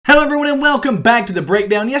and welcome back to the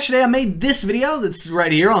breakdown. Yesterday I made this video that's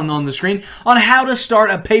right here on the screen on how to start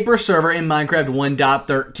a paper server in Minecraft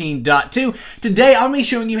 1.13.2. Today I'm going to be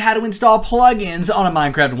showing you how to install plugins on a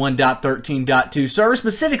Minecraft 1.13.2 server,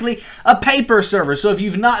 specifically a paper server. So if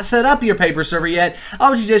you've not set up your paper server yet, I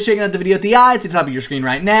would suggest checking out the video at the eye at the top of your screen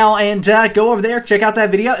right now, and go over there, check out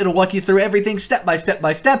that video. It'll walk you through everything step by step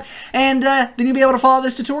by step, and then you'll be able to follow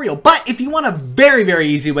this tutorial. But if you want a very, very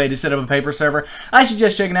easy way to set up a paper server, I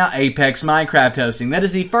suggest checking out Apex Minecraft Hosting. That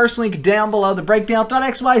is the first link down below, the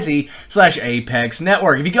breakdown.xyz/Apex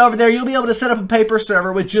Network. If you go over there, you'll be able to set up a paper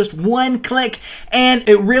server with just one click, and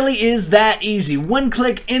it really is that easy. One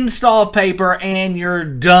click, install paper, and you're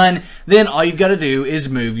done. Then all you've got to do is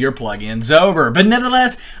move your plugins over. But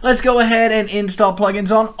nevertheless, let's go ahead and install plugins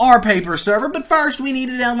on our paper server. But first, we need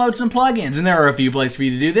to download some plugins, and there are a few places for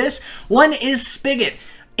you to do this. One is Spigot.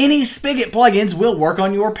 Any Spigot plugins will work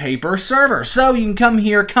on your paper server. So you can come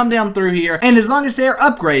here, come down through here, and as long as they're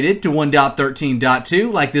upgraded to 1.13.2,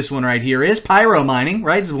 like this one right here is, Pyro Mining,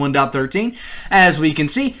 right? It's 1.13. As we can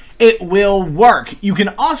see, it will work. You can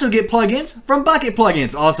also get plugins from Bucket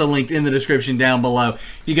Plugins, also linked in the description down below.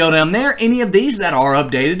 If you go down there, any of these that are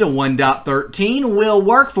updated to 1.13 will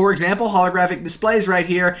work. For example, holographic displays right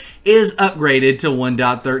here is upgraded to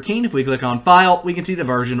 1.13. If we click on File, we can see the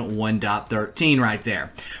version 1.13 right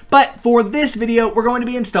there. But for this video, we're going to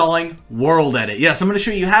be installing World Edit. Yes, I'm going to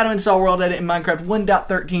show you how to install World Edit in Minecraft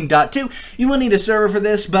 1.13.2. You will need a server for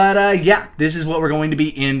this, but yeah, this is what we're going to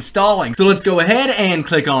be installing. So let's go ahead and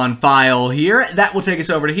click on File here. That will take us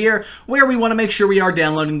over to here, where we want to make sure we are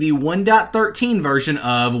downloading the 1.13 version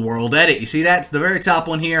of World Edit. You see that? It's the very top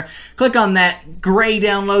one here. Click on that gray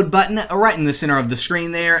download button right in the center of the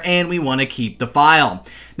screen there, and we want to keep the file.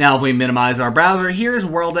 Now, if we minimize our browser, here's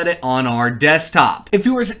World Edit on our desktop. If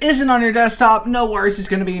yours isn't on your desktop, no worries. It's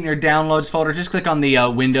going to be in your Downloads folder. Just click on the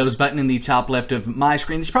Windows button in the top left of my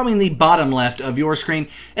screen. It's probably in the bottom left of your screen.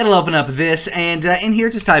 It'll open up this, and in here,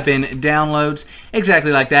 just type in Downloads,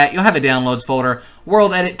 exactly like that. You'll have a Downloads folder.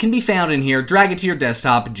 World Edit can be found in here. Drag it to your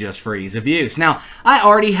desktop just for ease of use. Now, I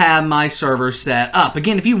already have my server set up.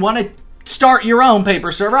 Again, if you want to start your own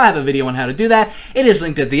paper server, I have a video on how to do that. It is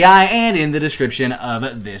linked at the eye and in the description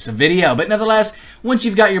of this video. But nevertheless, once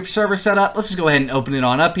you've got your server set up, let's just go ahead and open it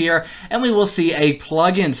on up here, and we will see a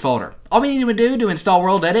plugins folder. All we need to do to install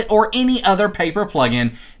World Edit or any other paper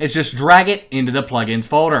plugin is just drag it into the plugins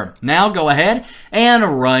folder. Now go ahead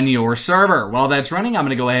and run your server. While that's running, I'm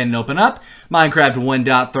going to go ahead and open up Minecraft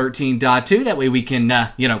 1.13.2. That way we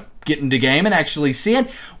can, get into game and actually see it.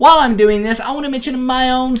 While I'm doing this, I want to mention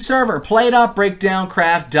my own server,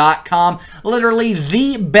 play.breakdowncraft.com. Literally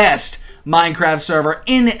the best Minecraft server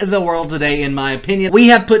in the world today, in my opinion. We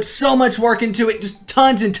have put so much work into it, just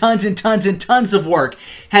tons and tons and tons and tons of work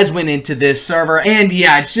has went into this server, and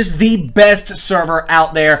yeah, it's just the best server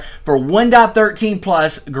out there for 1.13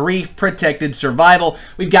 plus grief protected survival.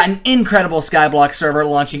 We've got an incredible Skyblock server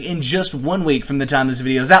launching in just 1 week from the time this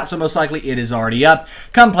video is out, so most likely it is already up.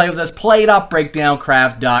 Come play with us,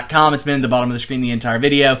 play.breakdowncraft.com. It's been at the bottom of the screen the entire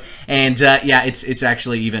video, and yeah, it's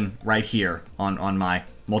actually even right here on my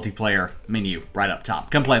multiplayer menu right up top.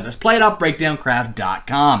 Come play with us.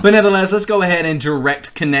 Play.breakdowncraft.com. But nevertheless, let's go ahead and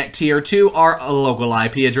direct connect here to our local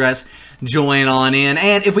IP address. Join on in,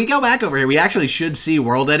 and if we go back over here, we actually should see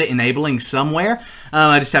World Edit enabling somewhere.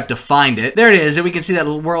 I just have to find it. There it is, and we can see that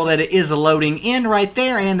World Edit is loading in right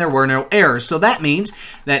there, and there were no errors. So that means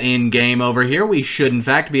that in game over here, we should in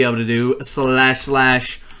fact be able to do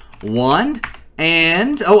 //wand.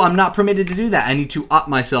 And, oh, I'm not permitted to do that. I need to opt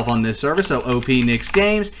myself on this server, so OP Nix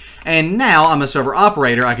Games. And now I'm a server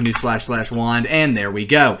operator. I can do //wand, and there we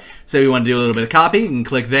go. So we want to do a little bit of copy. You can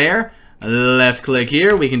click there. Left click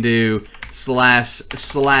here. We can do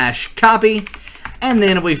 //copy. And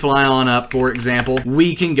then if we fly on up, for example,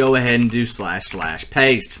 we can go ahead and do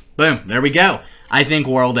 //paste. Boom, there we go. I think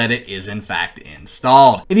World Edit is in fact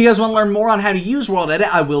installed. If you guys want to learn more on how to use World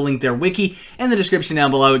Edit, I will link their wiki in the description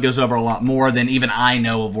down below. It goes over a lot more than even I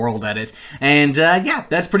know of World Edit. And yeah,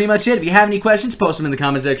 that's pretty much it. If you have any questions, post them in the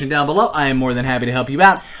comment section down below. I am more than happy to help you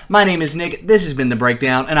out. My name is Nick. This has been The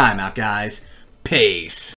Breakdown, and I'm out, guys. Peace.